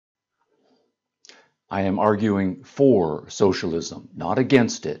I am arguing for socialism, not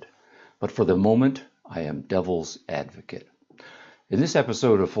against it, but for the moment, I am devil's advocate. In this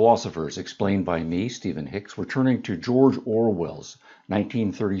episode of Philosophers, explained by me, Stephen Hicks, we're turning to George Orwell's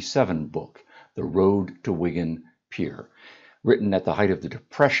 1937 book, The Road to Wigan Pier. Written at the height of the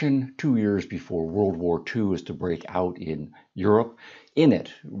Depression, 2 years before World War II is to break out in Europe. In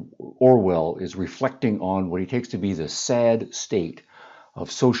it, Orwell is reflecting on what he takes to be the sad state of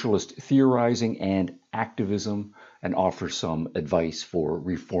socialist theorizing and activism, and offers some advice for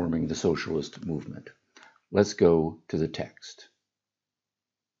reforming the socialist movement. Let's go to the text.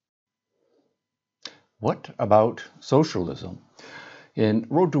 What about socialism? In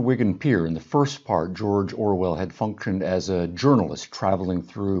Road to Wigan Pier, in the first part, George Orwell had functioned as a journalist traveling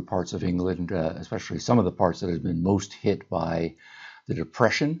through parts of England, especially some of the parts that had been most hit by the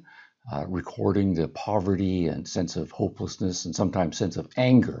Depression, recording the poverty and sense of hopelessness and sometimes sense of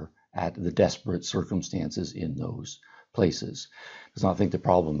anger at the desperate circumstances in those places. Does not think the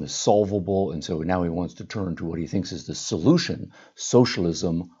problem is solvable, and so now he wants to turn to what he thinks is the solution,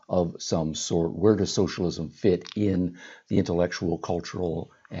 socialism of some sort. Where does socialism fit in the intellectual,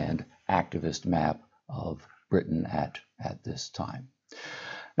 cultural, and activist map of Britain at this time?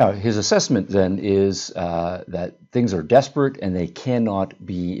 Now, his assessment then is that things are desperate and they cannot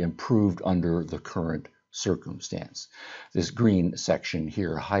be improved under the current circumstance. This green section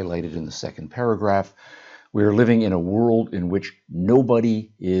here, highlighted in the second paragraph, we are living in a world in which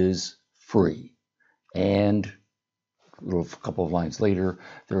nobody is free. And a couple of lines later,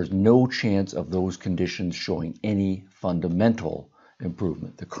 there is no chance of those conditions showing any fundamental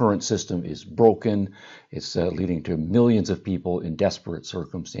improvement. The current system is broken. It's leading to millions of people in desperate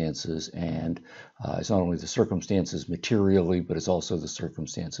circumstances. And it's not only the circumstances materially, but it's also the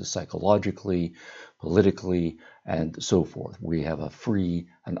circumstances psychologically, politically, and so forth. We have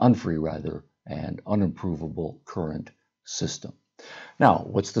an unfree, and unimprovable current system. Now,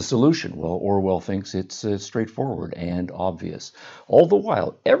 what's the solution? Well, Orwell thinks it's straightforward and obvious. All the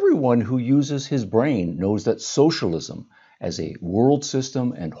while, everyone who uses his brain knows that socialism as a world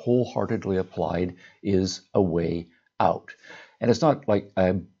system and wholeheartedly applied is a way out. And it's not like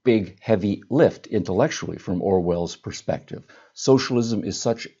a big, heavy lift intellectually from Orwell's perspective. Socialism is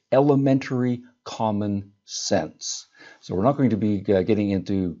such elementary common sense. So we're not going to be getting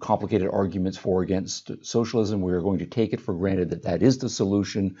into complicated arguments for or against socialism. We are going to take it for granted that that is the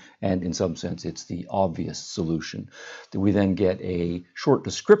solution, and in some sense it's the obvious solution. We then get a short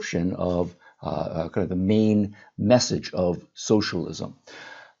description of kind of the main message of socialism.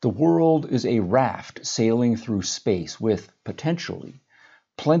 The world is a raft sailing through space with potentially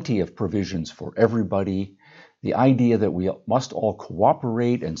plenty of provisions for everybody. The idea that we must all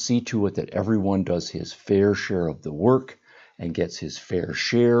cooperate and see to it that everyone does his fair share of the work and gets his fair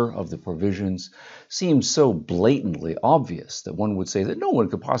share of the provisions seems so blatantly obvious that one would say that no one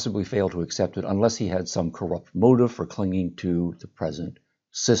could possibly fail to accept it unless he had some corrupt motive for clinging to the present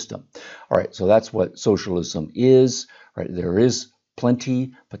system. All right, so that's what socialism is. Right, there is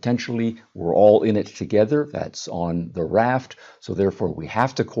plenty, potentially, we're all in it together. That's on the raft. So therefore, we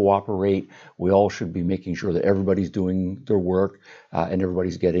have to cooperate. We all should be making sure that everybody's doing their work and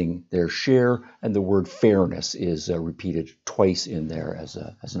everybody's getting their share. And the word fairness is repeated twice in there as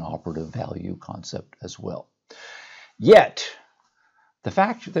an operative value concept as well. Yet, the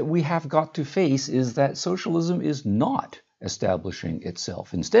fact that we have got to face is that socialism is not establishing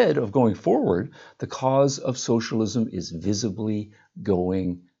itself. Instead of going forward, the cause of socialism is visibly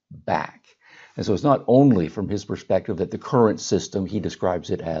going back. And so it's not only from his perspective that the current system, he describes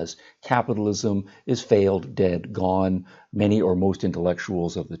it as capitalism, is failed, dead, gone. Many or most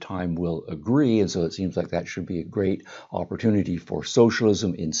intellectuals of the time will agree, and so it seems like that should be a great opportunity for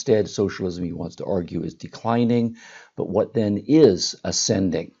socialism. Instead, socialism, he wants to argue, is declining. But what then is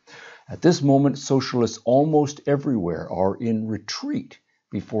ascending? At this moment, socialists almost everywhere are in retreat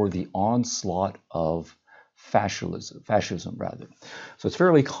before the onslaught of fascism. So it's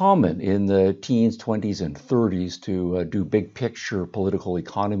fairly common in the teens, 20s, and 30s to do big picture political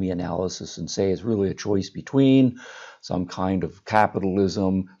economy analysis and say it's really a choice between some kind of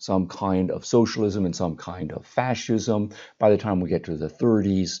capitalism, some kind of socialism, and some kind of fascism. By the time we get to the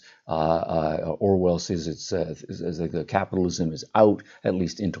 30s, Orwell says it's like the capitalism is out, at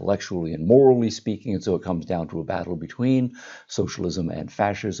least intellectually and morally speaking, and so it comes down to a battle between socialism and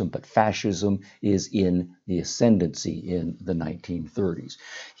fascism. But fascism is in the ascendancy in the 1930s.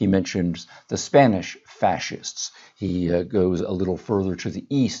 He mentions the Spanish fascists. He goes a little further to the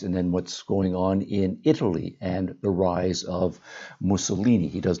east, and then what's going on in Italy and the rise of Mussolini.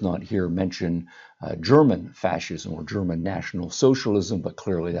 He does not here mention German fascism or German National Socialism, but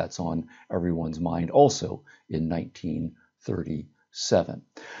clearly that's on everyone's mind also in 1937.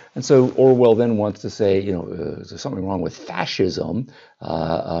 And so Orwell then wants to say, is there something wrong with fascism?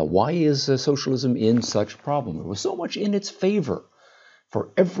 Why is socialism in such problem? There was so much in its favor.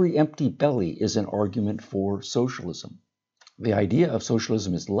 For every empty belly is an argument for socialism. The idea of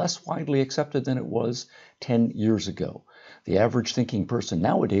socialism is less widely accepted than it was 10 years ago. The average thinking person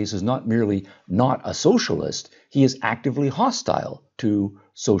nowadays is not merely not a socialist, he is actively hostile to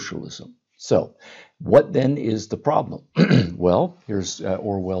socialism. So, what then is the problem? Well, here's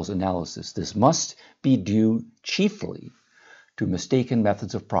Orwell's analysis. This must be due chiefly to mistaken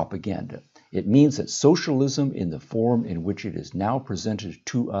methods of propaganda. It means that socialism, in the form in which it is now presented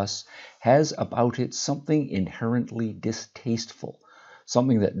to us, has about it something inherently distasteful,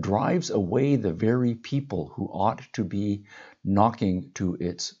 something that drives away the very people who ought to be knocking to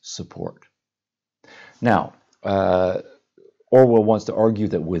its support. Now, Orwell wants to argue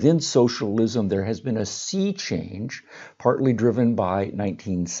that within socialism there has been a sea change, partly driven by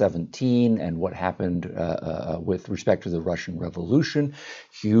 1917 and what happened with respect to the Russian Revolution.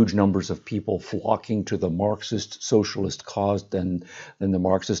 Huge numbers of people flocking to the Marxist socialist cause, then the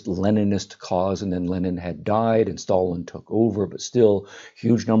Marxist Leninist cause, and then Lenin had died and Stalin took over, but still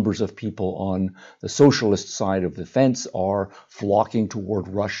huge numbers of people on the socialist side of the fence are flocking toward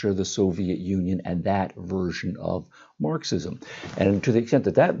Russia, the Soviet Union, and that version of Marxism. And to the extent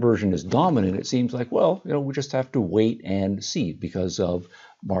that that version is dominant, it seems like, well, we just have to wait and see because of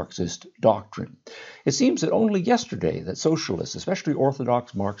Marxist doctrine. It seems that only yesterday that socialists, especially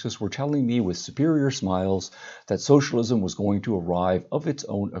orthodox Marxists, were telling me with superior smiles that socialism was going to arrive of its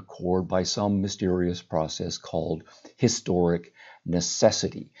own accord by some mysterious process called historic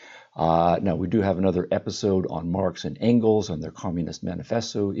necessity. Now, we do have another episode on Marx and Engels and their Communist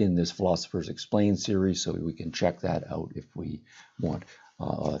Manifesto in this Philosophers Explained series, so we can check that out if we want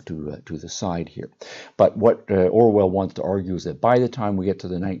to the side here. But what Orwell wants to argue is that by the time we get to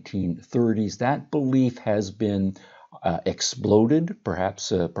the 1930s, that belief has been exploded, perhaps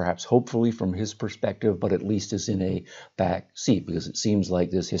hopefully from his perspective, but at least is in a back seat, because it seems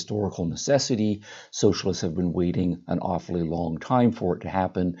like this historical necessity, socialists have been waiting an awfully long time for it to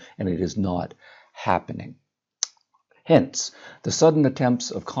happen, and it is not happening. Hence, the sudden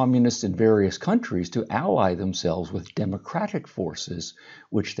attempts of communists in various countries to ally themselves with democratic forces,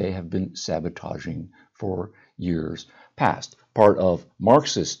 which they have been sabotaging for years past. Part of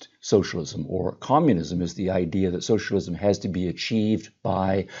Marxist socialism or communism is the idea that socialism has to be achieved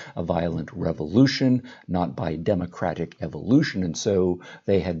by a violent revolution, not by democratic evolution. And so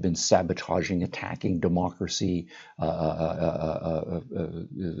they had been sabotaging, attacking democracy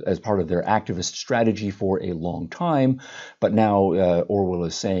as part of their activist strategy for a long time. But now Orwell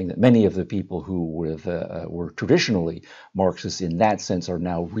is saying that many of the people who were traditionally Marxists in that sense are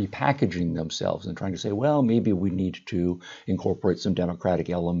now repackaging themselves and trying to say, well, maybe we need to incorporate some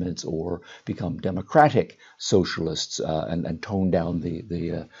democratic elements or become democratic socialists and tone down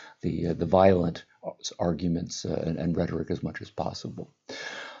the violent arguments and rhetoric as much as possible.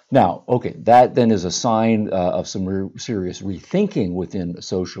 Now, okay, that then is a sign of some serious rethinking within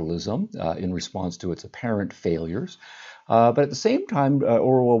socialism in response to its apparent failures. But at the same time,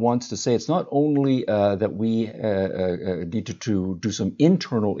 Orwell wants to say it's not only that we need to do some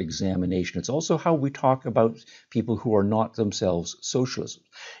internal examination, it's also how we talk about people who are not themselves socialists.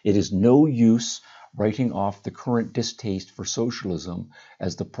 It is no use writing off the current distaste for socialism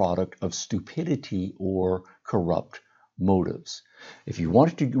as the product of stupidity or corrupt motives. If you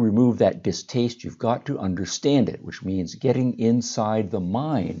wanted to remove that distaste, you've got to understand it, which means getting inside the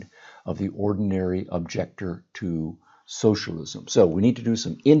mind of the ordinary objector to socialism. So we need to do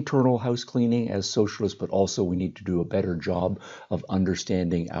some internal house cleaning as socialists, but also we need to do a better job of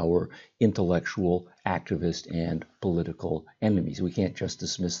understanding our intellectual, activist, and political enemies. We can't just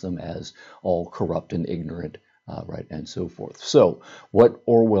dismiss them as all corrupt and ignorant, right, and so forth. So what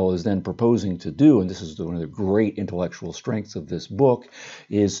Orwell is then proposing to do, and this is one of the great intellectual strengths of this book,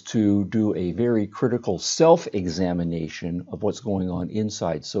 is to do a very critical self-examination of what's going on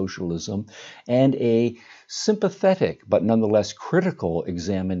inside socialism and a sympathetic but nonetheless critical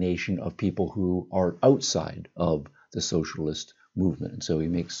examination of people who are outside of the socialist movement. And so he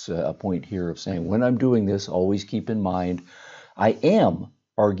makes a point here of saying, when I'm doing this, always keep in mind, I am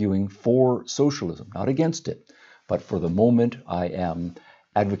arguing for socialism, not against it. But for the moment, I am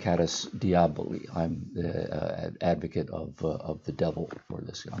advocatus diaboli. I'm the advocate of the devil for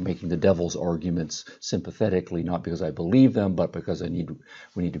this. I'm making the devil's arguments sympathetically, not because I believe them, but because we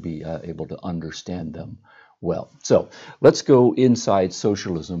need to be able to understand them well. So let's go inside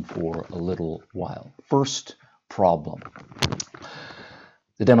socialism for a little while. First problem.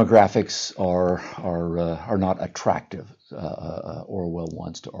 The demographics are not attractive, Orwell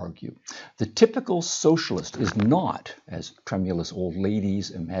wants to argue. The typical socialist is not, as tremulous old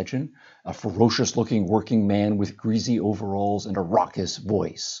ladies imagine, a ferocious-looking working man with greasy overalls and a raucous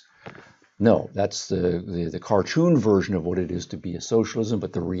voice. No, that's the cartoon version of what it is to be a socialism,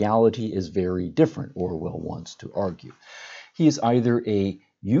 but the reality is very different, Orwell wants to argue. He is either a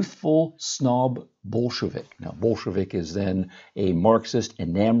youthful snob Bolshevik. Now, Bolshevik is then a Marxist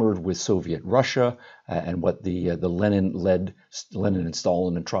enamored with Soviet Russia and what the Lenin and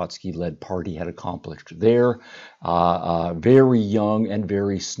Stalin and Trotsky-led party had accomplished there. Very young and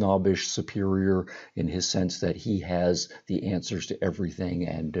very snobbish, superior in his sense that he has the answers to everything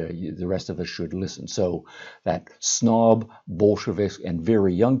and the rest of us should listen. So that snob Bolsheviks and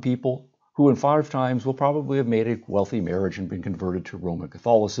very young people, who in 5 times will probably have made a wealthy marriage and been converted to Roman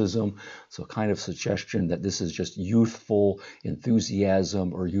Catholicism. So kind of suggestion that this is just youthful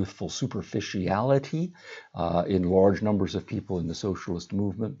enthusiasm or youthful superficiality in large numbers of people in the socialist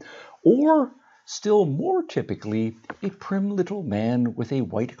movement. Or still more typically, a prim little man with a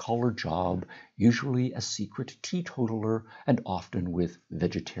white-collar job, usually a secret teetotaler and often with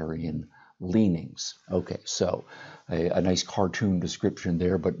vegetarian leanings. Okay, so a nice cartoon description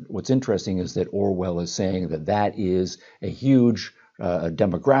there, but what's interesting is that Orwell is saying that that is a huge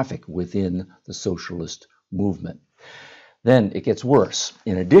demographic within the socialist movement. Then it gets worse.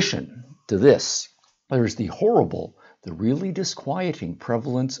 In addition to this, there's the horrible, the really disquieting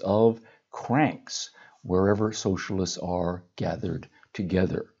prevalence of cranks wherever socialists are gathered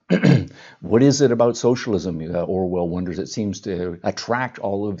together. What is it about socialism, Orwell wonders, it seems to attract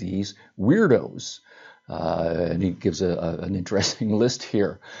all of these weirdos? And he gives an interesting list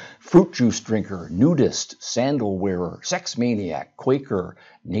here. Fruit juice drinker, nudist, sandal wearer, sex maniac, Quaker,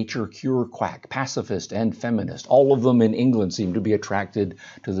 nature cure quack, pacifist, and feminist. All of them in England seem to be attracted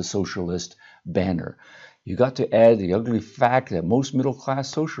to the socialist banner. You got to add the ugly fact that most middle-class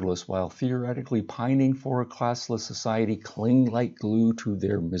socialists, while theoretically pining for a classless society, cling like glue to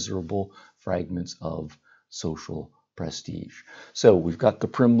their miserable fragments of social prestige. So we've got the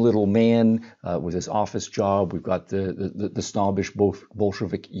prim little man with his office job. We've got the snobbish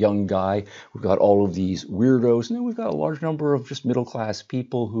Bolshevik young guy. We've got all of these weirdos. And then we've got a large number of just middle-class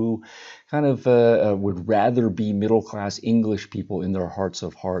people who kind of would rather be middle-class English people in their hearts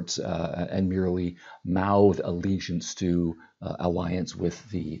of hearts and merely mouth allegiance to alliance with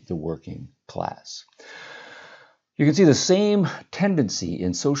the working class. You can see the same tendency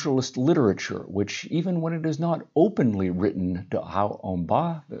in socialist literature, which even when it is not openly written de haut en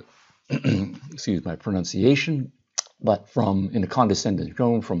bas, excuse my pronunciation, but in a condescending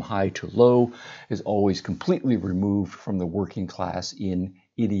tone from high to low, is always completely removed from the working class in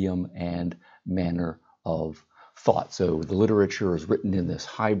idiom and manner of thought. So the literature is written in this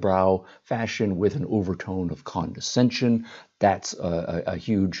highbrow fashion with an overtone of condescension. That's a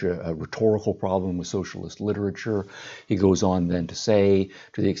huge rhetorical problem with socialist literature. He goes on then to say,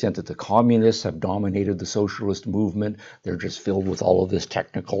 to the extent that the communists have dominated the socialist movement, they're just filled with all of this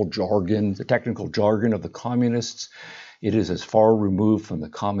technical jargon, the technical jargon of the communists. It is as far removed from the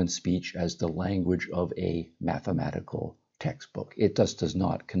common speech as the language of a mathematical textbook. It just does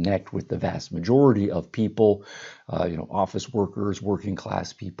not connect with the vast majority of people, office workers, working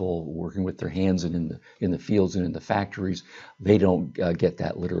class people working with their hands and in the fields and in the factories. They don't get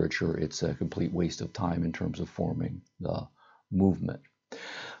that literature. It's a complete waste of time in terms of forming the movement.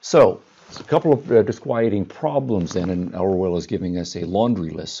 So a couple of disquieting problems then, and Orwell is giving us a laundry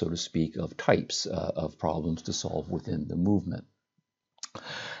list, so to speak, of types of problems to solve within the movement.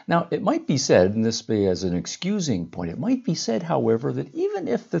 Now, it might be said, and this be as an excusing point, it might be said, however, that even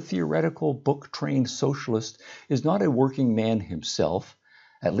if the theoretical book-trained socialist is not a working man himself,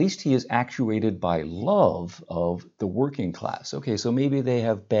 at least he is actuated by love of the working class. Okay, so maybe they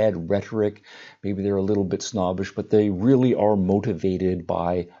have bad rhetoric, maybe they're a little bit snobbish, but they really are motivated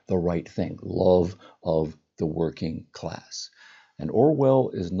by the right thing, love of the working class. And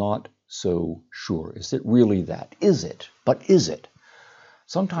Orwell is not so sure. Is it really that? Is it? But is it?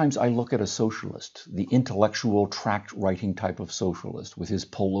 Sometimes I look at a socialist, the intellectual tract-writing type of socialist with his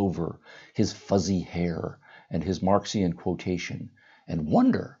pullover, his fuzzy hair, and his Marxian quotation, and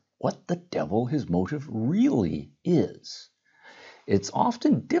wonder what the devil his motive really is. It's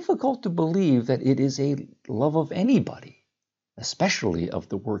often difficult to believe that it is a love of anybody, especially of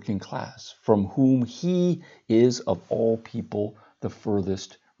the working class, from whom he is of all people the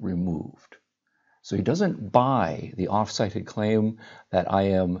furthest removed. So he doesn't buy the oft-cited claim that I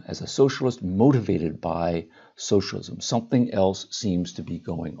am, as a socialist, motivated by socialism. Something else seems to be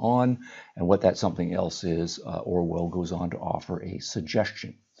going on, and what that something else is, Orwell goes on to offer a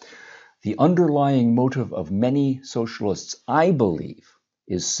suggestion. The underlying motive of many socialists, I believe,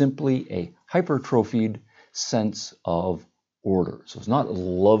 is simply a hypertrophied sense of order. So it's not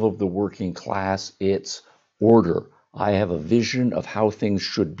love of the working class, it's order. I have a vision of how things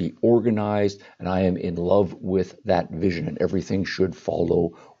should be organized, and I am in love with that vision, and everything should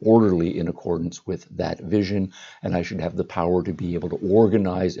follow orderly in accordance with that vision, and I should have the power to be able to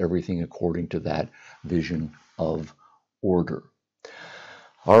organize everything according to that vision of order.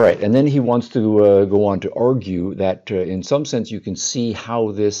 All right, and then he wants to go on to argue that in some sense you can see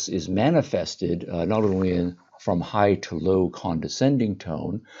how this is manifested not only from high to low condescending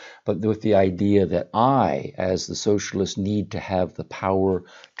tone, but with the idea that I, as the socialist, need to have the power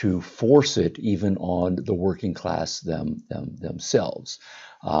to force it even on the working class themselves.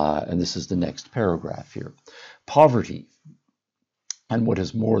 And this is the next paragraph here. Poverty, and what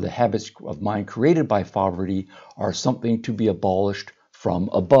is more, the habits of mind created by poverty, are something to be abolished from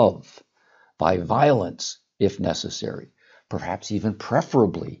above, by violence if necessary, perhaps even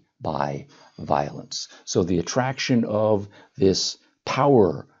preferably by violence. So the attraction of this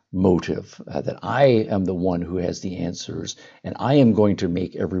power motive, that I am the one who has the answers, and I am going to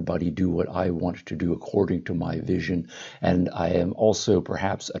make everybody do what I want to do according to my vision, and I am also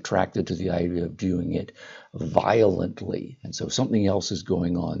perhaps attracted to the idea of doing it violently, and so something else is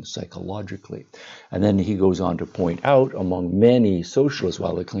going on psychologically. And then he goes on to point out, among many socialists,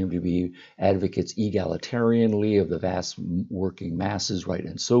 while they claim to be advocates egalitarianly of the vast working masses, right,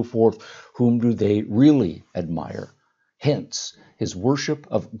 and so forth, whom do they really admire? Hence, his worship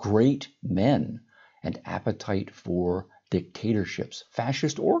of great men and appetite for dictatorships,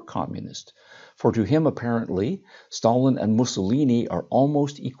 fascist or communist. For to him, apparently, Stalin and Mussolini are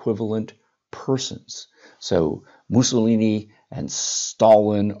almost equivalent persons. So Mussolini and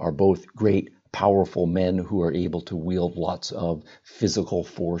Stalin are both great, powerful men who are able to wield lots of physical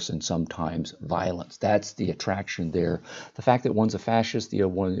force and sometimes violence. That's the attraction there. The fact that one's a fascist, the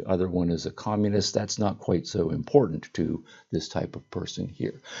other one is a communist, that's not quite so important to this type of person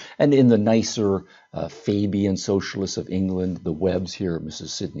here. And in the nicer Fabian socialists of England, the Webbs here, Mrs.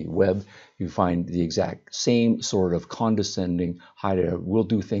 Sidney Webb, you find the exact same sort of condescending, we'll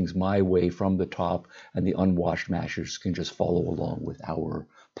do things my way from the top, and the unwashed mashers can just follow along with our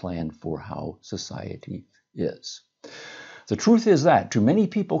plan for how society is. The truth is that, to many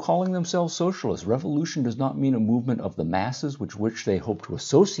people calling themselves socialists, revolution does not mean a movement of the masses with which they hope to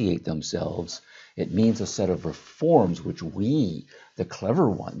associate themselves. It means a set of reforms which we, the clever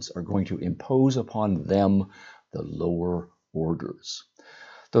ones, are going to impose upon them, the lower orders.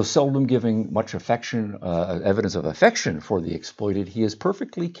 Though seldom giving much evidence of affection for the exploited, he is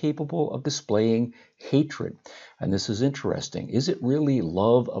perfectly capable of displaying hatred. And this is interesting. Is it really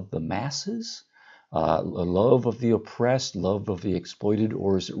love of the masses, love of the oppressed, love of the exploited,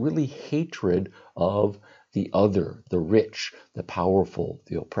 or is it really hatred of the other, the rich, the powerful,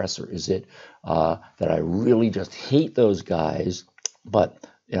 the oppressor? Is it that I really just hate those guys, but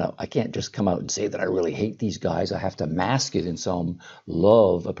I can't just come out and say that I really hate these guys. I have to mask it in some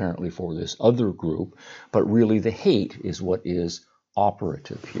love, apparently, for this other group. But really, the hate is what is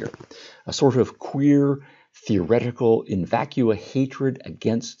operative here. A sort of queer, theoretical, in vacuo hatred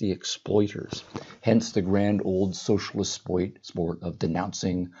against the exploiters. Hence the grand old socialist sport of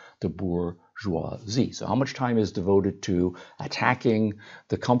denouncing the bourgeoisie. So how much time is devoted to attacking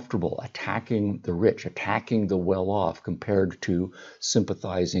the comfortable, attacking the rich, attacking the well-off, compared to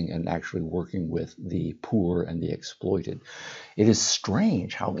sympathizing and actually working with the poor and the exploited? It is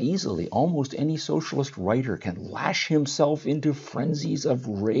strange how easily almost any socialist writer can lash himself into frenzies of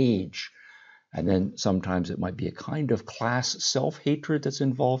rage. And then sometimes it might be a kind of class self-hatred that's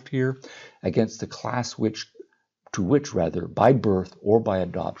involved here against the class to which, by birth or by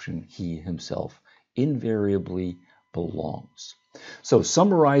adoption, he himself invariably belongs. So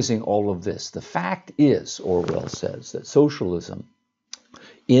summarizing all of this, the fact is, Orwell says, that socialism,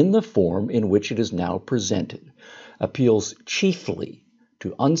 in the form in which it is now presented, appeals chiefly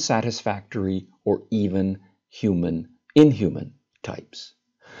to unsatisfactory or even inhuman types.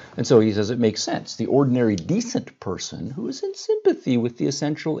 And so he says it makes sense. The ordinary decent person who is in sympathy with the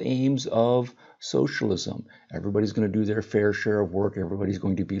essential aims of socialism. Everybody's going to do their fair share of work. Everybody's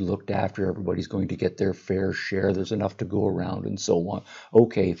going to be looked after. Everybody's going to get their fair share. There's enough to go around and so on.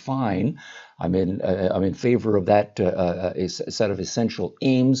 Okay, fine. I'm in favor of that set of essential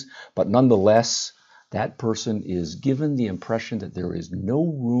aims, but nonetheless, that person is given the impression that there is no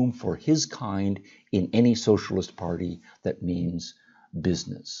room for his kind in any socialist party that means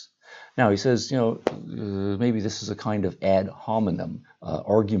business. Now he says, maybe this is a kind of ad hominem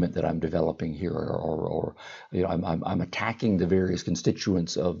argument that I'm developing here, or I'm attacking the various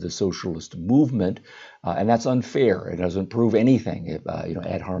constituents of the socialist movement, and that's unfair. It doesn't prove anything.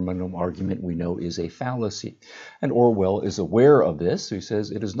 Ad hominem argument we know is a fallacy, and Orwell is aware of this. So he says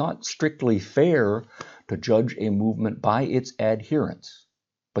it is not strictly fair to judge a movement by its adherents,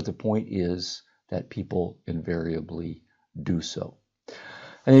 but the point is that people invariably do so.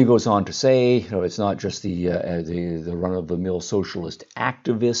 And he goes on to say, it's not just the run-of-the-mill socialist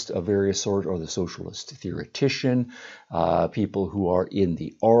activist of various sorts, or the socialist theoretician, people who are in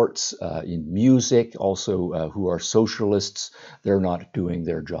the arts, in music, also who are socialists. They're not doing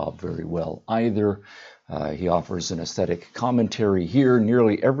their job very well either. He offers an aesthetic commentary here.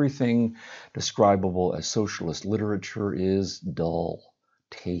 Nearly everything describable as socialist literature is dull,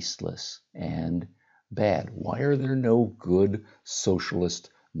 tasteless, and bad. Why are there no good socialist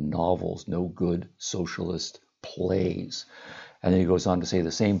novels, no good socialist plays? And then he goes on to say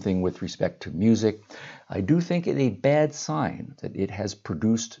the same thing with respect to music. I do think it a bad sign that it has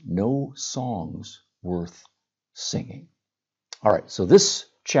produced no songs worth singing. All right, so this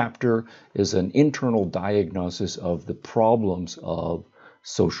chapter is an internal diagnosis of the problems of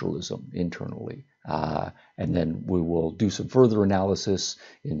socialism internally. And then we will do some further analysis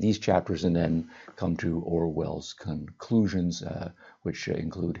in these chapters and then come to Orwell's conclusions, which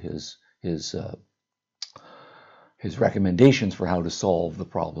include his recommendations for how to solve the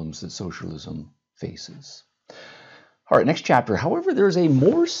problems that socialism faces. All right, next chapter. However, there's a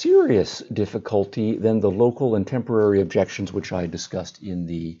more serious difficulty than the local and temporary objections which I discussed in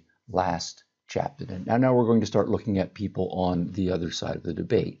the last chapter. And now we're going to start looking at people on the other side of the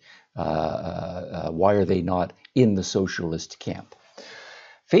debate. Why are they not in the socialist camp?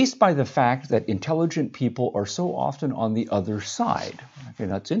 Faced by the fact that intelligent people are so often on the other side. Okay,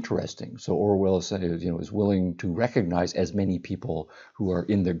 that's interesting. So Orwell is willing to recognize, as many people who are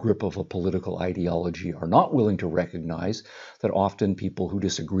in the grip of a political ideology are not willing to recognize, that often people who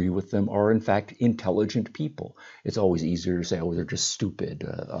disagree with them are in fact intelligent people. It's always easier to say, oh, they're just stupid,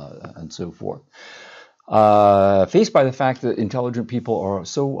 and so forth. Faced by the fact that intelligent people are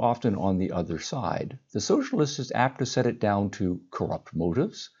so often on the other side, the socialist is apt to set it down to corrupt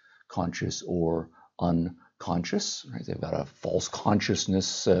motives, conscious or unconscious. Right? They've got a false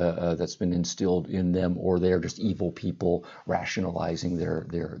consciousness that's been instilled in them, or they're just evil people rationalizing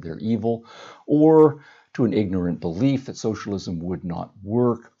their evil, or to an ignorant belief that socialism would not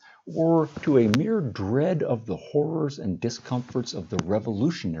work, or to a mere dread of the horrors and discomforts of the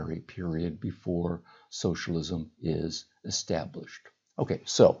revolutionary period before socialism is established. Okay,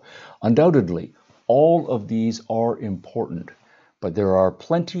 so undoubtedly, all of these are important, but there are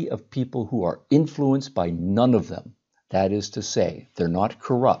plenty of people who are influenced by none of them. That is to say, they're not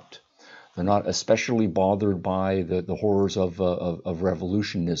corrupt. They're not especially bothered by the horrors of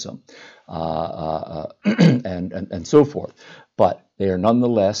revolutionism and so forth. But they are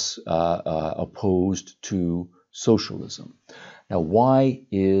nonetheless opposed to socialism. Now, why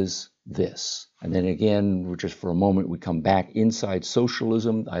is this? And then again, just for a moment, we come back inside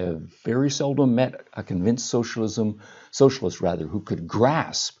socialism. I have very seldom met a convinced socialist who could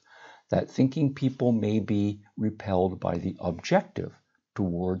grasp that thinking people may be repelled by the objective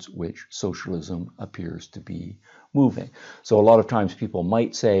towards which socialism appears to be moving. So a lot of times people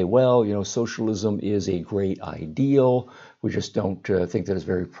might say, well, socialism is a great ideal. We just don't think that it's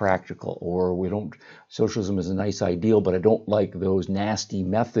very practical, or socialism is a nice ideal, but I don't like those nasty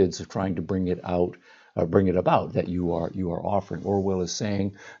methods of trying to bring it about that you are offering. Orwell is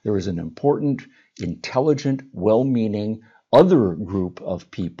saying there is an important, intelligent, well-meaning other group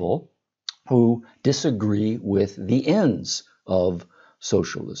of people who disagree with the ends of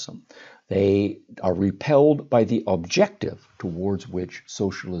socialism. They are repelled by the objective towards which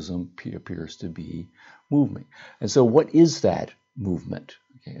socialism appears to be moving. And so what is that movement?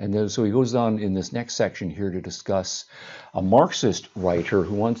 Okay, and then so he goes on in this next section here to discuss a Marxist writer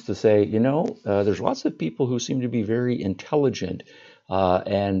who wants to say, there's lots of people who seem to be very intelligent,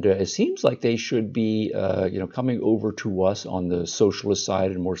 and it seems like they should be, coming over to us on the socialist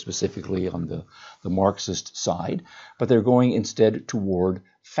side, and more specifically on the Marxist side, but they're going instead toward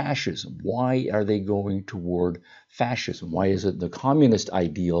fascism. Why are they going toward fascism? Why is it the communist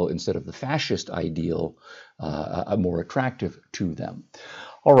ideal instead of the fascist ideal more attractive to them?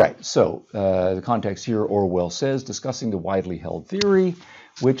 All right, so the context here, Orwell says, discussing the widely held theory,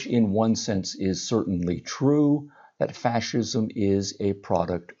 which in one sense is certainly true, that fascism is a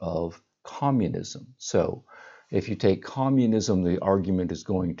product of communism. So if you take communism, the argument is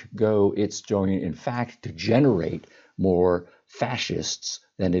going to go, it's going, in fact, to generate more fascists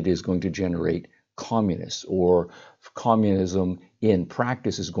than it is going to generate communists, or communism in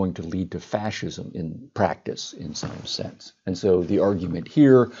practice is going to lead to fascism in practice in some sense. And so the argument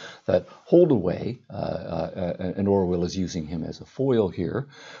here that Holdaway, and Orwell is using him as a foil here,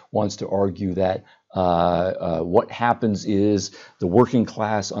 wants to argue that what happens is the working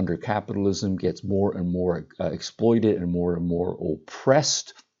class under capitalism gets more and more exploited and more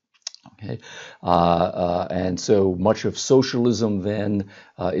oppressed. Okay, and so much of socialism then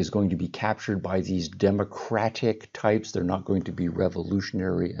is going to be captured by these democratic types. They're not going to be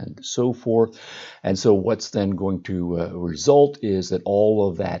revolutionary and so forth. And so what's then going to result is that all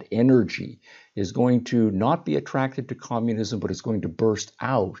of that energy is going to not be attracted to communism, but it's going to burst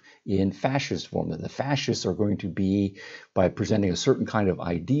out in fascist form. The fascists are going to be, by presenting a certain kind of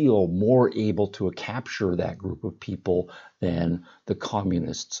ideal, more able to capture that group of people than the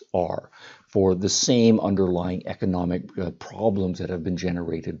communists are, for the same underlying economic problems that have been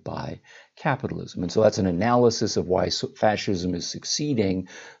generated by capitalism. And so that's an analysis of why fascism is succeeding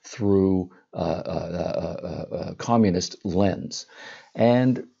through a communist lens.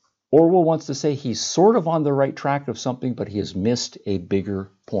 And Orwell wants to say he's sort of on the right track of something, but he has missed a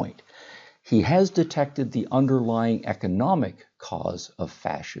bigger point. He has detected the underlying economic cause of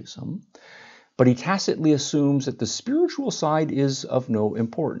fascism, but he tacitly assumes that the spiritual side is of no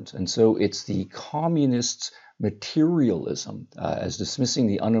importance. And so it's the communists' materialism, as dismissing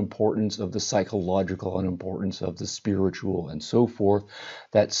the unimportance of the psychological, unimportance of the spiritual, and so forth,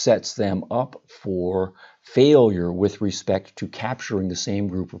 that sets them up for failure with respect to capturing the same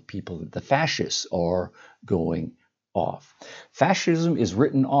group of people that the fascists are going off. Fascism is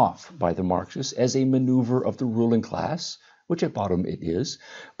written off by the Marxists as a maneuver of the ruling class, which at bottom it is,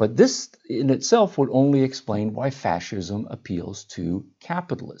 but this in itself would only explain why fascism appeals to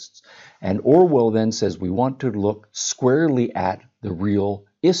capitalists. And Orwell then says we want to look squarely at the real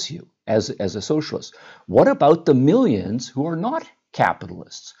issue as a socialist. What about the millions who are not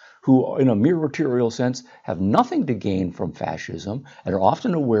capitalists, who in a mere material sense have nothing to gain from fascism and are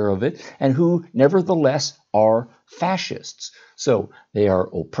often aware of it, and who nevertheless are fascists? So they are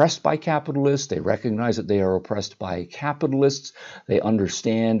oppressed by capitalists, they recognize that they are oppressed by capitalists, they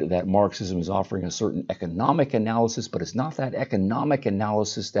understand that Marxism is offering a certain economic analysis, but it's not that economic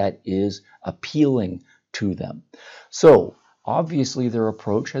analysis that is appealing to them. So obviously, their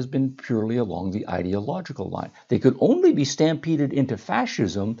approach has been purely along the ideological line. They could only be stampeded into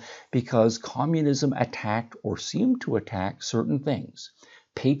fascism because communism attacked or seemed to attack certain things.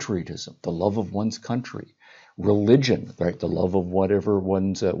 Patriotism, the love of one's country. Religion, right, the love of whatever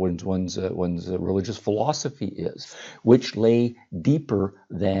one's religious philosophy is, which lay deeper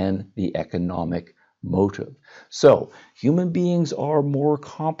than the economic motive. So human beings are more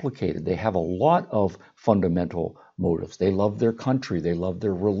complicated. They have a lot of fundamental motives. They love their country, they love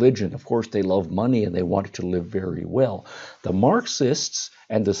their religion, of course they love money, and they want to live very well. The Marxists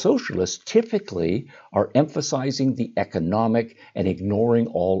and the socialists typically are emphasizing the economic and ignoring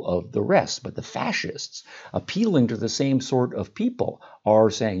all of the rest. But the fascists, appealing to the same sort of people, are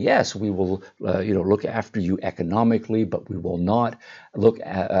saying, yes, we will look after you economically, but we will not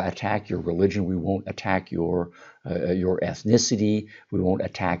attack your religion, we won't attack your ethnicity, we won't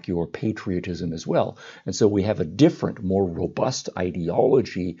attack your patriotism as well. And so we have a different, more robust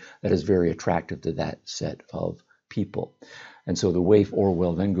ideology that is very attractive to that set of people. And so the way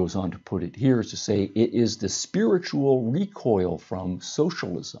Orwell then goes on to put it here is to say it is the spiritual recoil from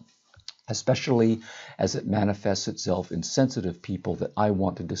socialism, especially as it manifests itself in sensitive people, that I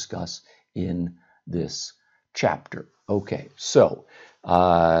want to discuss in this chapter. Okay, so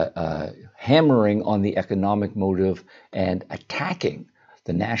hammering on the economic motive and attacking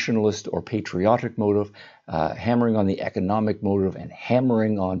the nationalist or patriotic motive, hammering on the economic motive and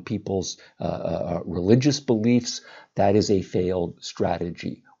hammering on people's religious beliefs, that is a failed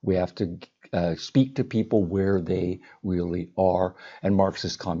strategy. We have to speak to people where they really are, and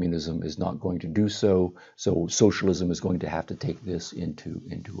Marxist communism is not going to do so. So socialism is going to have to take this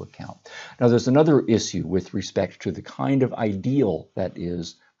into account. Now, there's another issue with respect to the kind of ideal that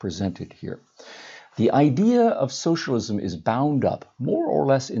is presented here. The idea of socialism is bound up more or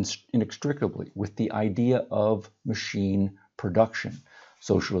less inextricably with the idea of machine production.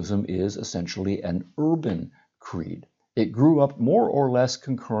 Socialism is essentially an urban creed. It grew up more or less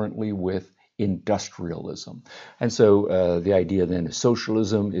concurrently with industrialism. And so the idea then is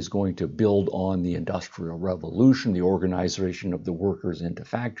socialism is going to build on the Industrial Revolution, the organization of the workers into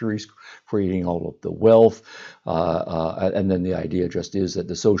factories, creating all of the wealth. And then the idea just is that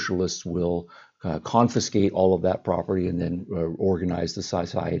the socialists will confiscate all of that property and then organize the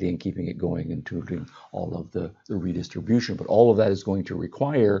society and keeping it going, including all of the redistribution. But all of that is going to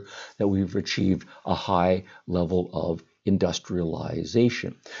require that we've achieved a high level of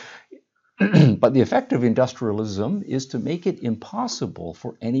industrialization. But the effect of industrialism is to make it impossible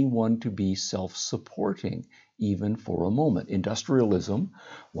for anyone to be self-supporting, even for a moment. Industrialism,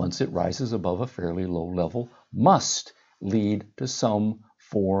 once it rises above a fairly low level, must lead to some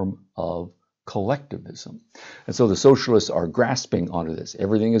form of collectivism. And so the socialists are grasping onto this.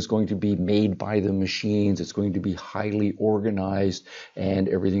 Everything is going to be made by the machines. It's going to be highly organized, and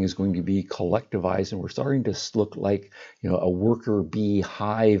everything is going to be collectivized. And we're starting to look like, a worker bee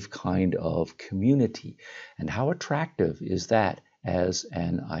hive kind of community. And how attractive is that as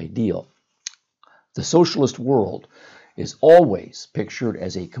an ideal? The socialist world is always pictured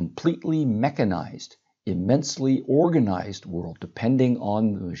as a completely mechanized, immensely organized world, depending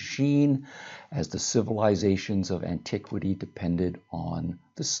on the machine, as the civilizations of antiquity depended on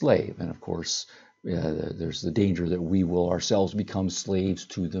the slave. And of course, there's the danger that we will ourselves become slaves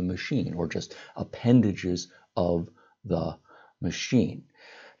to the machine, or just appendages of the machine.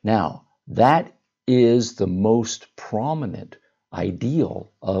 Now, that is the most prominent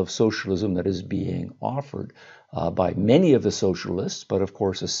ideal of socialism that is being offered by many of the socialists, but of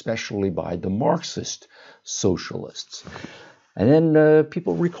course especially by the Marxist socialists. And then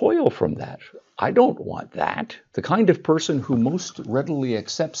people recoil from that. I don't want that. The kind of person who most readily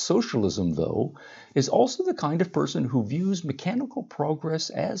accepts socialism, though, is also the kind of person who views mechanical progress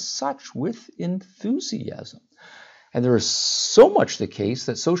as such with enthusiasm. And there is so much the case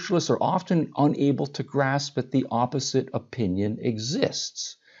that socialists are often unable to grasp that the opposite opinion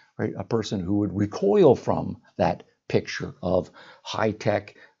exists. Right? A person who would recoil from that picture of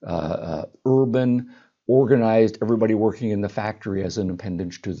high-tech, urban, organized, everybody working in the factory as an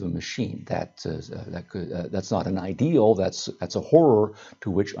appendage to the machine. That's not an ideal. That's a horror to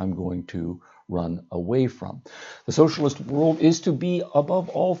which I'm going to run away from. The socialist world is to be, above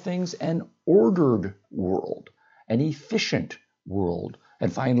all things, an ordered world, an efficient world.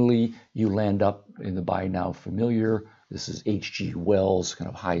 And finally, you land up in the by now familiar, this is H.G. Wells' kind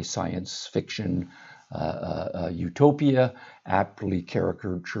of high science fiction utopia, aptly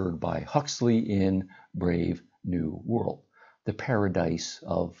caricatured by Huxley in Brave New World, the paradise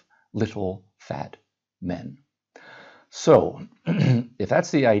of little fat men. So, if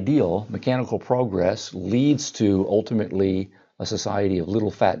that's the ideal, mechanical progress leads to ultimately a society of little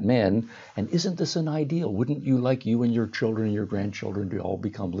fat men. And isn't this an ideal? Wouldn't you like you and your children and your grandchildren to all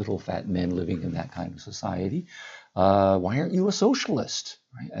become little fat men living in that kind of society? Why aren't you a socialist?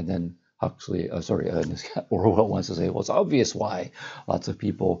 Right? And then Orwell wants to say, well, it's obvious why lots of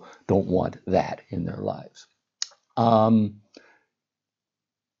people don't want that in their lives. Going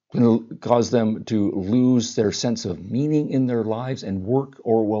to cause them to lose their sense of meaning in their lives, and work,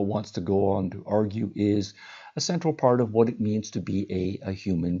 Orwell wants to go on to argue, is a central part of what it means to be a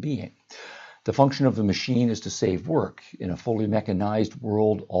human being. The function of the machine is to save work. In a fully mechanized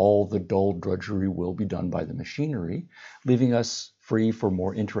world, all the dull drudgery will be done by the machinery, leaving us free for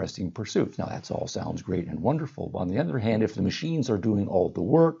more interesting pursuits. Now, that all sounds great and wonderful, but on the other hand, if the machines are doing all the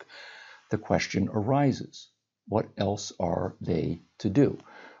work, the question arises, what else are they to do?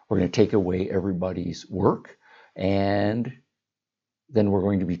 We're going to take away everybody's work, and then we're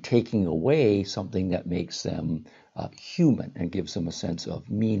going to be taking away something that makes them human and gives them a sense of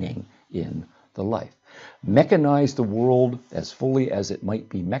meaning in the life. Mechanize the world as fully as it might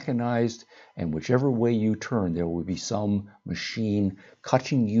be mechanized, and whichever way you turn, there will be some machine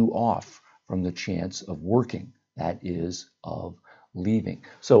cutting you off from the chance of working, that is, of leaving.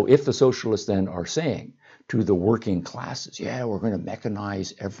 So if the socialists then are saying to the working classes, yeah, we're going to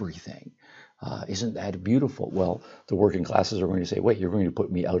mechanize everything, isn't that beautiful? Well, the working classes are going to say, wait, you're going to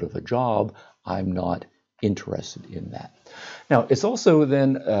put me out of a job. I'm not interested in that. Now, it's also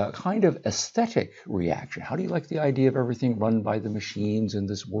then a kind of aesthetic reaction. How do you like the idea of everything run by the machines in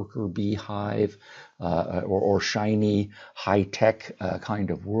this worker beehive or shiny, high-tech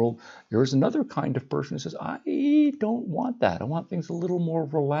kind of world? There's another kind of person who says, I don't want that. I want things a little more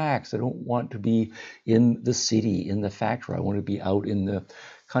relaxed. I don't want to be in the city, in the factory. I want to be out in the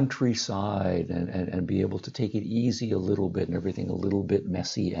countryside and be able to take it easy a little bit and everything a little bit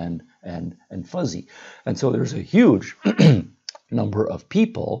messy and fuzzy. And so there's a huge number of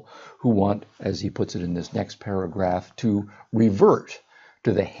people who want, as he puts it in this next paragraph, to revert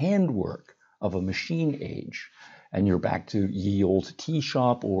to the handwork of a machine age. And you're back to ye old tea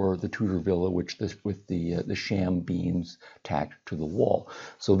shop or the Tudor villa, with the sham beams tacked to the wall.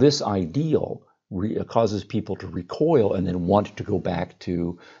 So this ideal causes people to recoil and then want to go back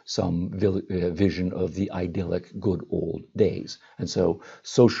to some vision of the idyllic good old days. And so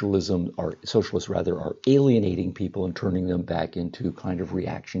socialists are alienating people and turning them back into kind of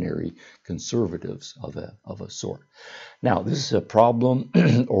reactionary conservatives of a sort. Now, this is a problem.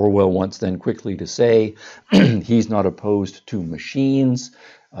 Orwell wants then quickly to say he's not opposed to machines.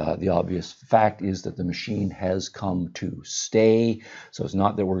 The obvious fact is that the machine has come to stay. So it's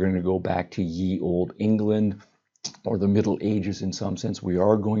not that we're going to go back to ye old England or the Middle Ages in some sense. We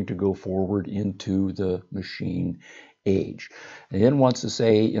are going to go forward into the machine age. And then wants to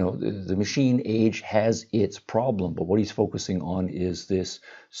say, the machine age has its problem, but what he's focusing on is this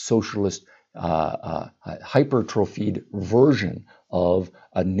socialist hypertrophied version of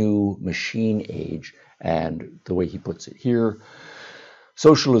a new machine age. And the way he puts it here,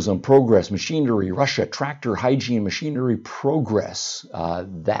 socialism, progress, machinery, Russia, tractor, hygiene, machinery, progress.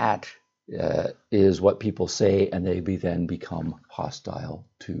 That is what people say, and they then become hostile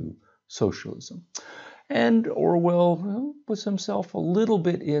to socialism. And Orwell puts himself a little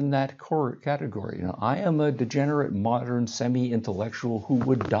bit in that category. I am a degenerate, modern, semi-intellectual who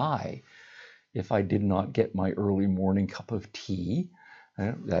would die if I did not get my early morning cup of tea.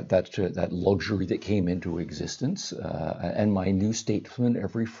 That luxury that came into existence, and my New Statesman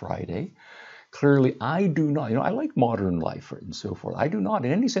every Friday. Clearly, I do not, I like modern life and so forth. I do not,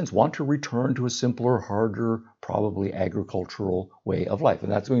 in any sense, want to return to a simpler, harder, probably agricultural way of life. And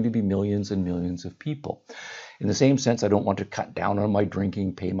that's going to be millions and millions of people. In the same sense, I don't want to cut down on my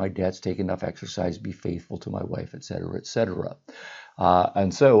drinking, pay my debts, take enough exercise, be faithful to my wife, etc., etc.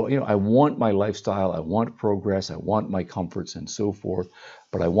 And so, I want my lifestyle, I want progress, I want my comforts and so forth,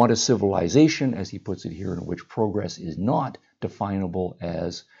 but I want a civilization, as he puts it here, in which progress is not definable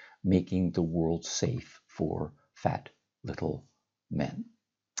as making the world safe for fat little men.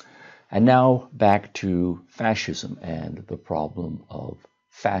 And now back to fascism and the problem of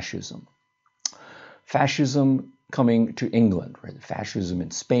fascism. Fascism coming to England, right? Fascism in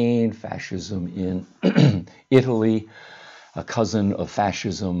Spain, fascism in Italy, a cousin of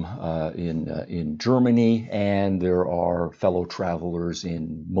fascism in Germany, and there are fellow travelers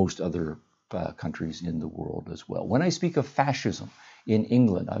in most other countries in the world as well. When I speak of fascism in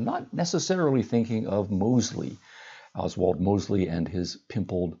England, I'm not necessarily thinking of Oswald Mosley and his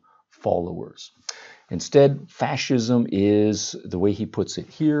pimpled followers. Instead, fascism is, the way he puts it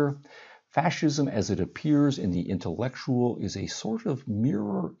here, fascism as it appears in the intellectual is a sort of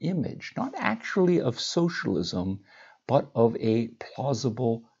mirror image, not actually of socialism, but of a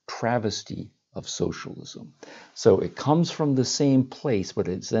plausible travesty of socialism. So it comes from the same place, but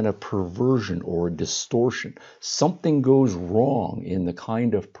it's then a perversion or a distortion. Something goes wrong in the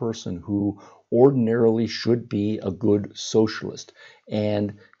kind of person who ordinarily should be a good socialist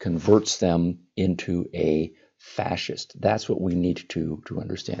and converts them into a fascist. That's what we need to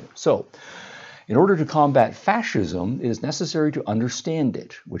understand. So, in order to combat fascism, it is necessary to understand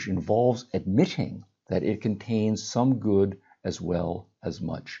it, which involves admitting that it contains some good as well as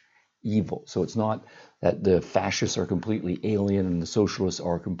much evil. So it's not that the fascists are completely alien and the socialists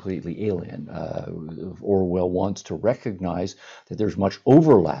are completely alien. Orwell wants to recognize that there's much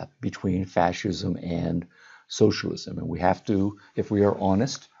overlap between fascism and socialism. And we have to, if we are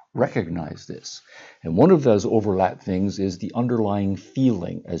honest, recognize this. And one of those overlap things is the underlying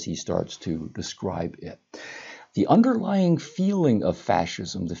feeling, as he starts to describe it. The underlying feeling of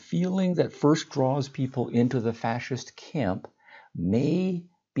fascism, the feeling that first draws people into the fascist camp, may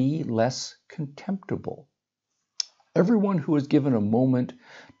be less contemptible. Everyone who is given a moment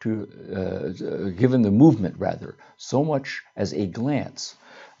given the movement rather, so much as a glance,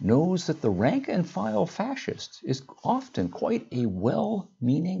 knows that the rank and file fascist is often quite a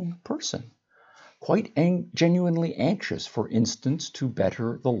well-meaning person, quite genuinely anxious, for instance, to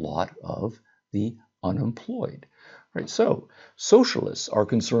better the lot of the unemployed, Right, so socialists are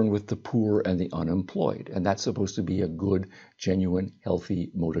concerned with the poor and the unemployed, and that's supposed to be a good, genuine,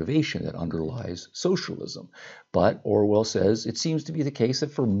 healthy motivation that underlies socialism. But Orwell says it seems to be the case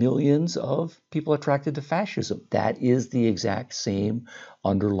that for millions of people attracted to fascism, that is the exact same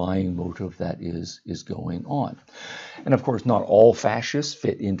underlying motive that is going on. And of course, not all fascists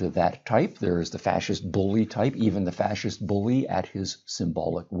fit into that type. There is the fascist bully type, even the fascist bully at his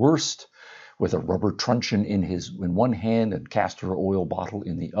symbolic worst, with a rubber truncheon in one hand and castor oil bottle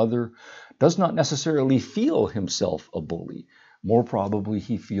in the other, does not necessarily feel himself a bully. More probably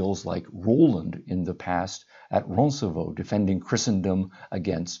he feels like Roland in the past at Roncevaux, defending Christendom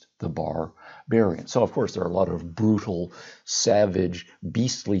against the barbarians. So of course there are a lot of brutal, savage,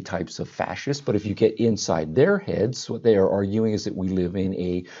 beastly types of fascists, but if you get inside their heads, what they are arguing is that we live in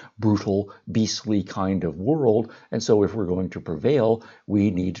a brutal, beastly kind of world, and so if we're going to prevail, we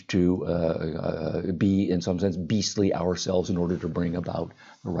need to be, in some sense, beastly ourselves in order to bring about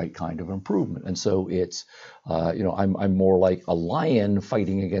the right kind of improvement. And so it's, I'm more like a lion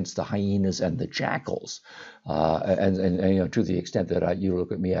fighting against the hyenas and the jackals, and to the extent that you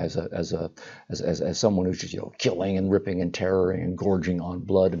look at me as someone who's just killing and ripping and tearing and gorging on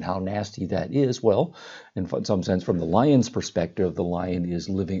blood and how nasty that is. Well, in some sense, from the lion's perspective, the lion is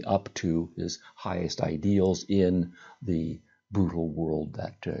living up to his highest ideals in the brutal world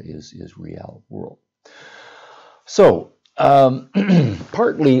that is real world. So.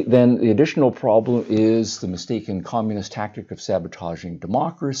 Partly, then, the additional problem is the mistaken communist tactic of sabotaging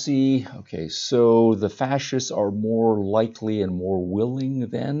democracy. Okay, so the fascists are more likely and more willing,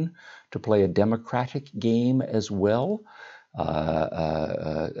 then, to play a democratic game as well.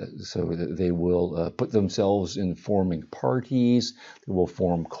 So they will put themselves in forming parties, they will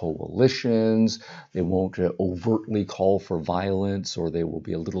form coalitions, they won't overtly call for violence, or they will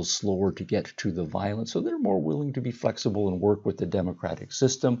be a little slower to get to the violence. So they're more willing to be flexible and work with the democratic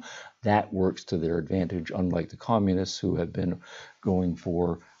system. That works to their advantage, unlike the communists who have been going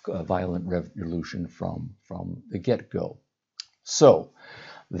for a violent revolution from the get-go. So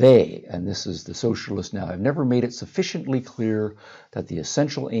they, and this is the socialists now, have never made it sufficiently clear that the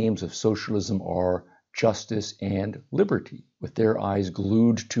essential aims of socialism are justice and liberty, with their eyes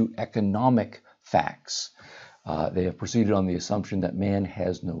glued to economic facts. They have proceeded on the assumption that man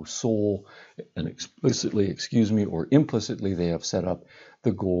has no soul, and explicitly, or implicitly, they have set up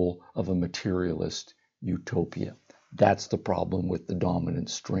the goal of a materialist utopia. That's the problem with the dominant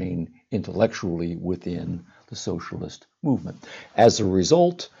strain intellectually within the socialist movement. As a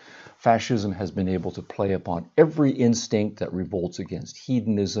result, fascism has been able to play upon every instinct that revolts against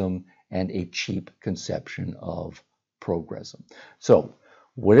hedonism and a cheap conception of progressism. So,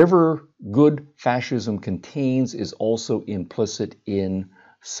 whatever good fascism contains is also implicit in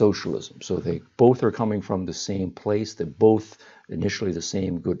socialism. So they both are coming from the same place. They're both initially the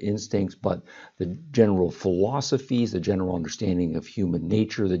same good instincts, but the general philosophies, the general understanding of human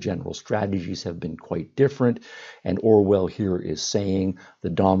nature, the general strategies have been quite different. And Orwell here is saying the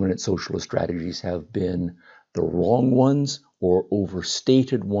dominant socialist strategies have been the wrong ones or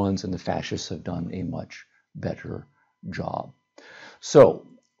overstated ones, and the fascists have done a much better job. So,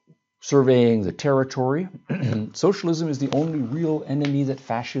 surveying the territory, socialism is the only real enemy that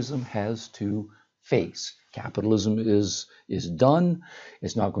fascism has to face. Capitalism is done.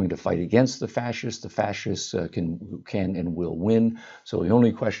 It's not going to fight against the fascists. The fascists can and will win. So the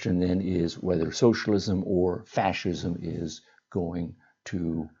only question then is whether socialism or fascism is going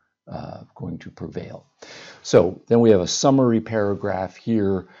to prevail. So then we have a summary paragraph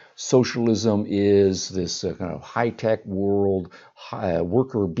here. Socialism is this kind of high-tech world,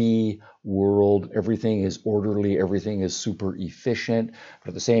 worker bee world. Everything is orderly, everything is super efficient. But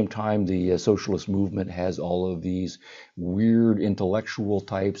at the same time, the socialist movement has all of these weird intellectual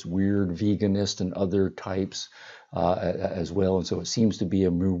types, weird veganist and other types as well. And so it seems to be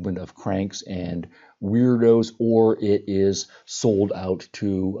a movement of cranks and weirdos, or it is sold out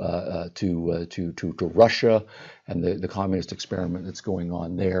to Russia and the communist experiment that's going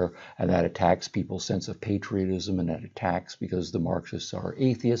on there, and that attacks people's sense of patriotism, and that attacks, because the Marxists are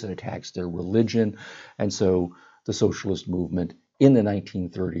atheists, it attacks their religion. And so the socialist movement in the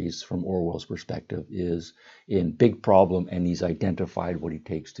 1930s, from Orwell's perspective, is in big problem, and he's identified what he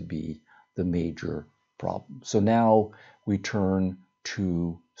takes to be the major problem. So now we turn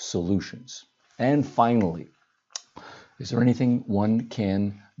to solutions. And finally, is there anything one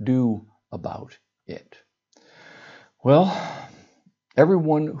can do about it? Well,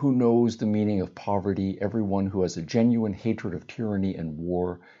 everyone who knows the meaning of poverty, everyone who has a genuine hatred of tyranny and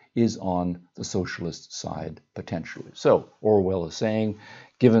war, is on the socialist side potentially. So Orwell is saying,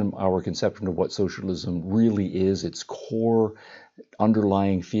 given our conception of what socialism really is, its core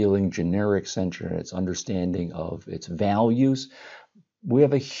underlying feeling, generic center, its understanding of its values, we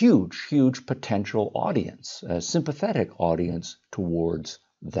have a huge, huge potential audience, a sympathetic audience towards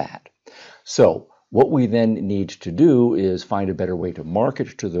that. So what we then need to do is find a better way to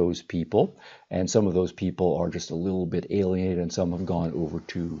market to those people, and some of those people are just a little bit alienated, and some have gone over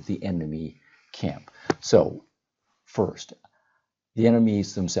to the enemy camp. So first, the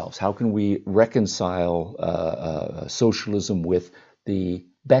enemies themselves. How can we reconcile socialism with the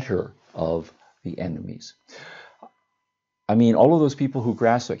better of the enemies? I mean, all of those people who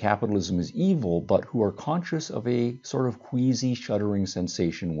grasp that capitalism is evil, but who are conscious of a sort of queasy, shuddering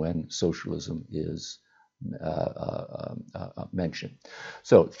sensation when socialism is mentioned.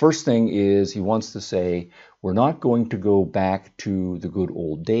 So first thing is he wants to say, we're not going to go back to the good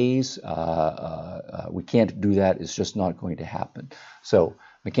old days. We can't do that. It's just not going to happen. So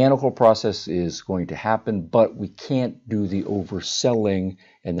mechanical process is going to happen, but we can't do the overselling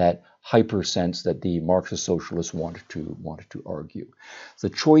in that hyper sense that the Marxist socialists wanted to argue.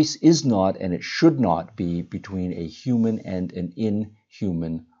 The choice is not, and it should not be, between a human and an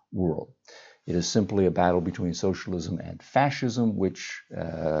inhuman world. It is simply a battle between socialism and fascism, which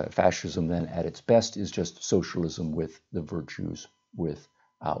fascism then at its best is just socialism with the virtues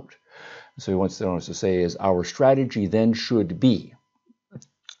without. So what he wants to say is our strategy then should be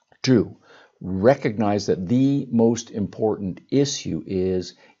to recognize that the most important issue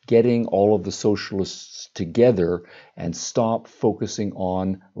is getting all of the socialists together and stop focusing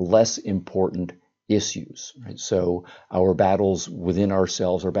on less important issues. Right? So our battles within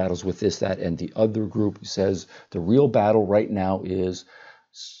ourselves, our battles with this, that, and the other group, says the real battle right now is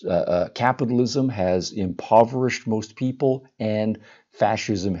capitalism has impoverished most people and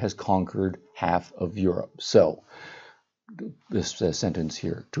fascism has conquered half of Europe. So this sentence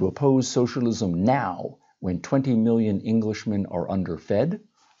here, to oppose socialism now when 20 million Englishmen are underfed,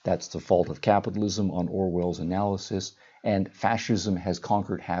 that's the fault of capitalism on Orwell's analysis, and fascism has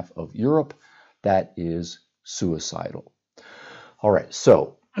conquered half of Europe, that is suicidal. All right,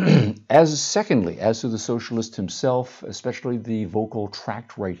 so secondly, as to the socialist himself, especially the vocal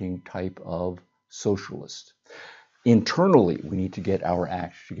tract writing type of socialist, internally we need to get our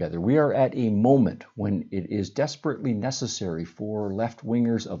act together. We are at a moment when it is desperately necessary for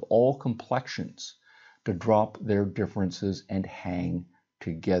left-wingers of all complexions to drop their differences and hang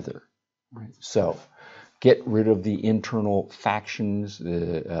together. Right? So get rid of the internal factions,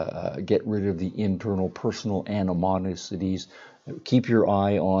 get rid of the internal personal animosities, keep your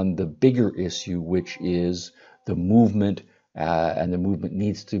eye on the bigger issue, which is the movement, and the movement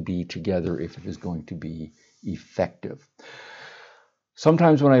needs to be together if it is going to be effective.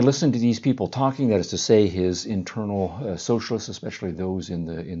 Sometimes when I listen to these people talking, that is to say his internal socialists, especially those in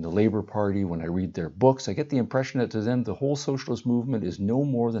the Labour Party, when I read their books, I get the impression that to them the whole socialist movement is no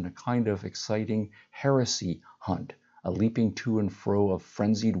more than a kind of exciting heresy hunt, a leaping to and fro of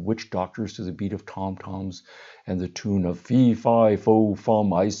frenzied witch doctors to the beat of tom-toms and the tune of fee, fi, fo,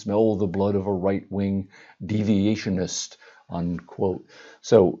 fum, I smell the blood of a right-wing deviationist, unquote.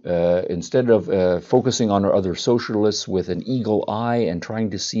 So instead of focusing on our other socialists with an eagle eye and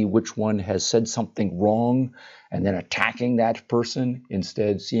trying to see which one has said something wrong and then attacking that person,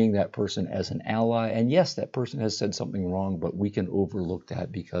 instead seeing that person as an ally. And yes, that person has said something wrong, but we can overlook that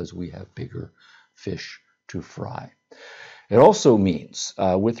because we have bigger fish to fry. It also means,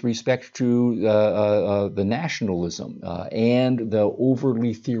 with respect to the nationalism and the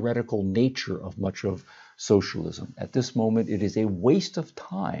overly theoretical nature of much of socialism, at this moment it is a waste of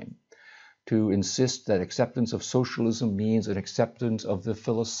time to insist that acceptance of socialism means an acceptance of the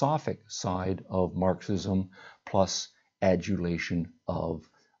philosophic side of Marxism plus adulation of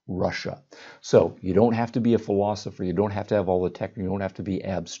Russia. So you don't have to be a philosopher, you don't have to have all the technique, you don't have to be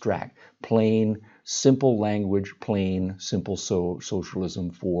abstract. Plain, simple language, plain, simple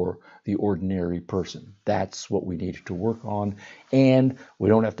socialism for the ordinary person. That's what we need to work on. And we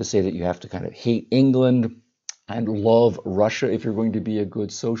don't have to say that you have to kind of hate England and love Russia if you're going to be a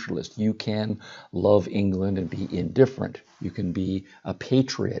good socialist. You can love England and be indifferent. You can be a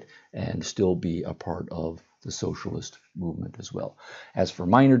patriot and still be a part of the socialist movement as well. As for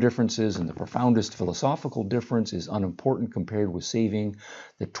minor differences, and the profoundest philosophical difference is unimportant compared with saving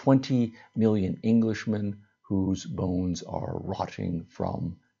the 20 million Englishmen whose bones are rotting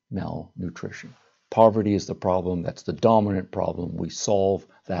from malnutrition. Poverty is the problem. That's the dominant problem. We solve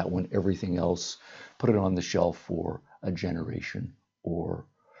that one. Everything else, put it on the shelf for a generation or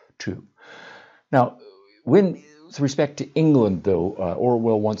two. Now, With respect to England, though,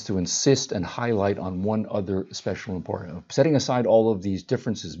 Orwell wants to insist and highlight on one other special importance. Setting aside all of these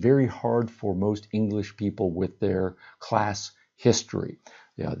differences, very hard for most English people with their class history.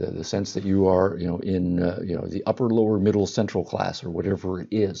 Yeah, the sense that you are, in the upper, lower, middle, central class, or whatever it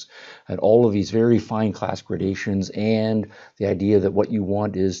is, and all of these very fine class gradations, and the idea that what you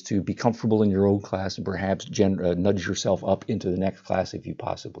want is to be comfortable in your own class and perhaps nudge yourself up into the next class if you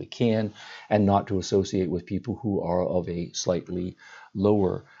possibly can, and not to associate with people who are of a slightly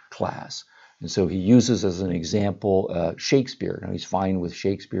lower class. And so he uses as an example Shakespeare. Now, he's fine with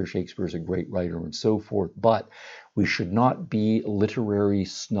Shakespeare. Shakespeare is a great writer and so forth, but we should not be literary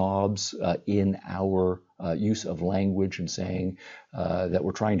snobs in our use of language and saying that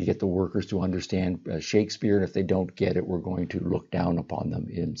we're trying to get the workers to understand Shakespeare, and if they don't get it, we're going to look down upon them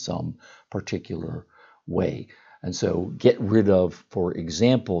in some particular way. And so get rid of, for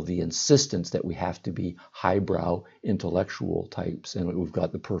example, the insistence that we have to be highbrow intellectual types and we've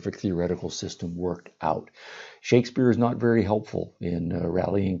got the perfect theoretical system worked out. Shakespeare is not very helpful in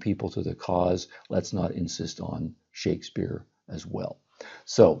rallying people to the cause. Let's not insist on Shakespeare as well.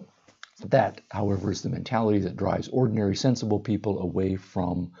 So that, however, is the mentality that drives ordinary, sensible people away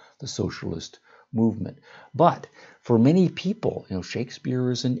from the socialist movement. But for many people, Shakespeare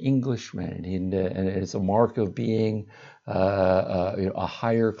is an Englishman, and it's a mark of being a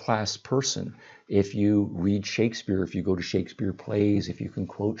higher class person. If you read Shakespeare, if you go to Shakespeare plays, if you can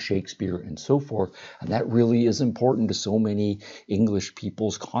quote Shakespeare and so forth, and that really is important to so many English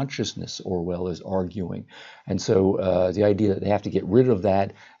people's consciousness, Orwell is arguing. And so the idea that they have to get rid of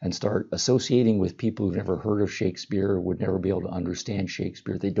that and start associating with people who've never heard of Shakespeare, would never be able to understand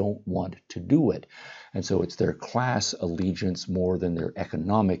Shakespeare, they don't want to do it. And so it's their class allegiance more than their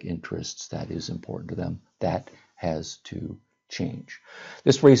economic interests that is important to them. That has to change.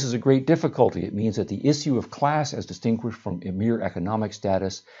 This raises a great difficulty. It means that the issue of class, as distinguished from a mere economic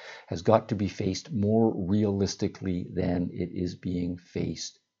status, has got to be faced more realistically than it is being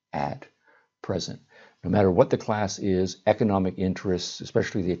faced at present. No matter what the class is, economic interests,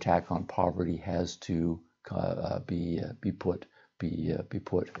 especially the attack on poverty, has to be put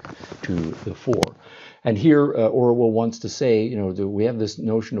to the fore. And here Orwell wants to say, we have this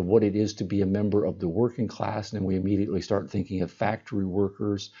notion of what it is to be a member of the working class, and then we immediately start thinking of factory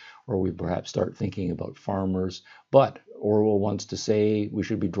workers, or we perhaps start thinking about farmers. But Orwell wants to say we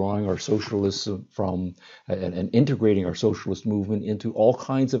should be drawing our socialism from and integrating our socialist movement into all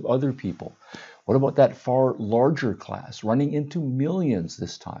kinds of other people. What about that far larger class, running into millions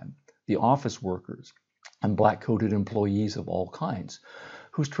this time, the office workers and black-coated employees of all kinds,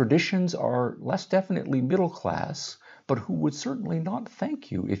 whose traditions are less definitely middle class, but who would certainly not thank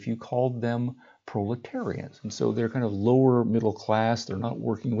you if you called them proletarians. And so they're kind of lower middle class. They're not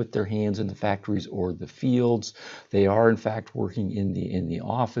working with their hands in the factories or the fields. They are, in fact, working in the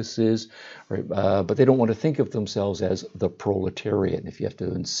offices, right? But they don't want to think of themselves as the proletariat. And if you have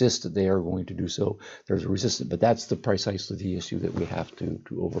to insist that they are going to do so, there's a resistance. But that's precisely the issue that we have to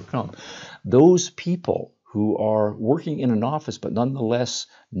overcome. Those people who are working in an office but nonetheless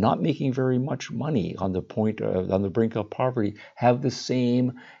not making very much money on the brink of poverty have the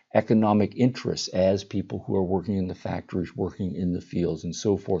same economic interests as people who are working in the factories, working in the fields, and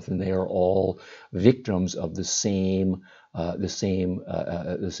so forth, and they are all victims of the same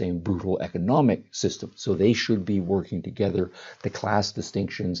brutal economic system. So they should be working together. The class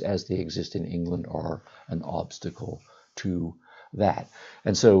distinctions as they exist in England are an obstacle to that.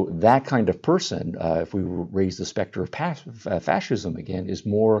 And so that kind of person, if we raise the specter of fascism again, is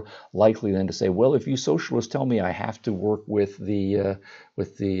more likely than to say, well, if you socialists tell me I have to work with the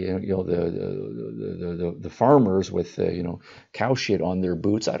farmers with cow shit on their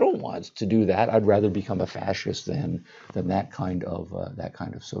boots, I don't want to do that. I'd rather become a fascist than that kind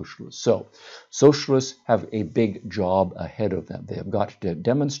of socialist. So socialists have a big job ahead of them. They have got to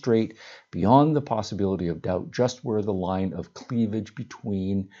demonstrate beyond the possibility of doubt just where the line of cleavage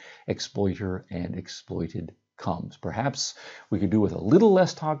between exploiter and exploited comes. Perhaps we could do with a little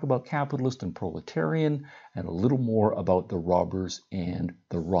less talk about capitalist and proletarian and a little more about the robbers and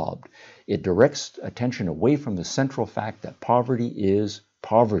the robbed. It directs attention away from the central fact that poverty is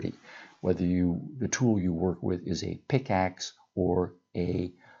poverty, whether the tool you work with is a pickaxe or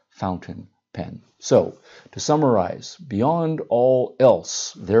a fountain pen. So, to summarize, beyond all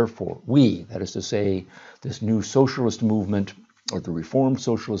else, therefore, we, that is to say, this new socialist movement, or the reformed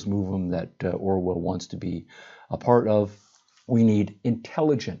socialist movement that Orwell wants to be a part of, we need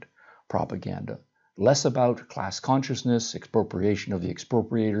intelligent propaganda, Less about class consciousness, expropriation of the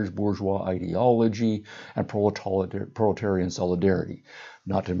expropriators, bourgeois ideology, and proletarian solidarity,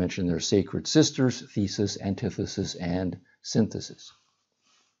 not to mention their sacred sisters, thesis, antithesis, and synthesis.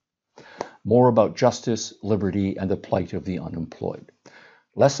 More about justice, liberty, and the plight of the unemployed.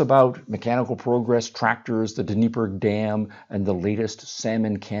 Less about mechanical progress, tractors, the Dnieper Dam, and the latest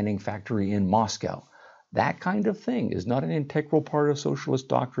salmon canning factory in Moscow. That kind of thing is not an integral part of socialist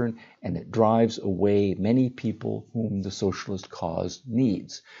doctrine, and it drives away many people whom the socialist cause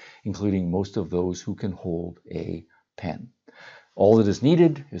needs, including most of those who can hold a pen. All that is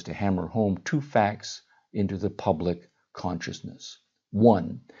needed is to hammer home two facts into the public consciousness.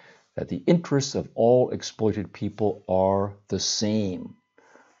 One, that the interests of all exploited people are the same.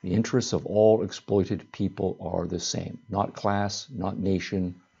 The interests of all exploited people are the same, not class, not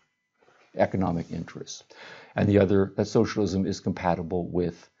nation, economic interests. And the other, that socialism is compatible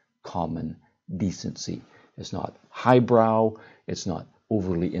with common decency. It's not highbrow, it's not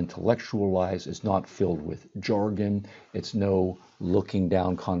overly intellectualized, it's not filled with jargon, it's no looking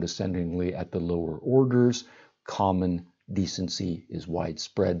down condescendingly at the lower orders. Common decency is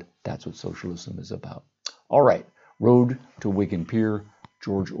widespread. That's what socialism is about. All right, Road to Wigan Pier,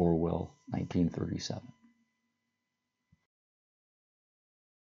 George Orwell, 1937.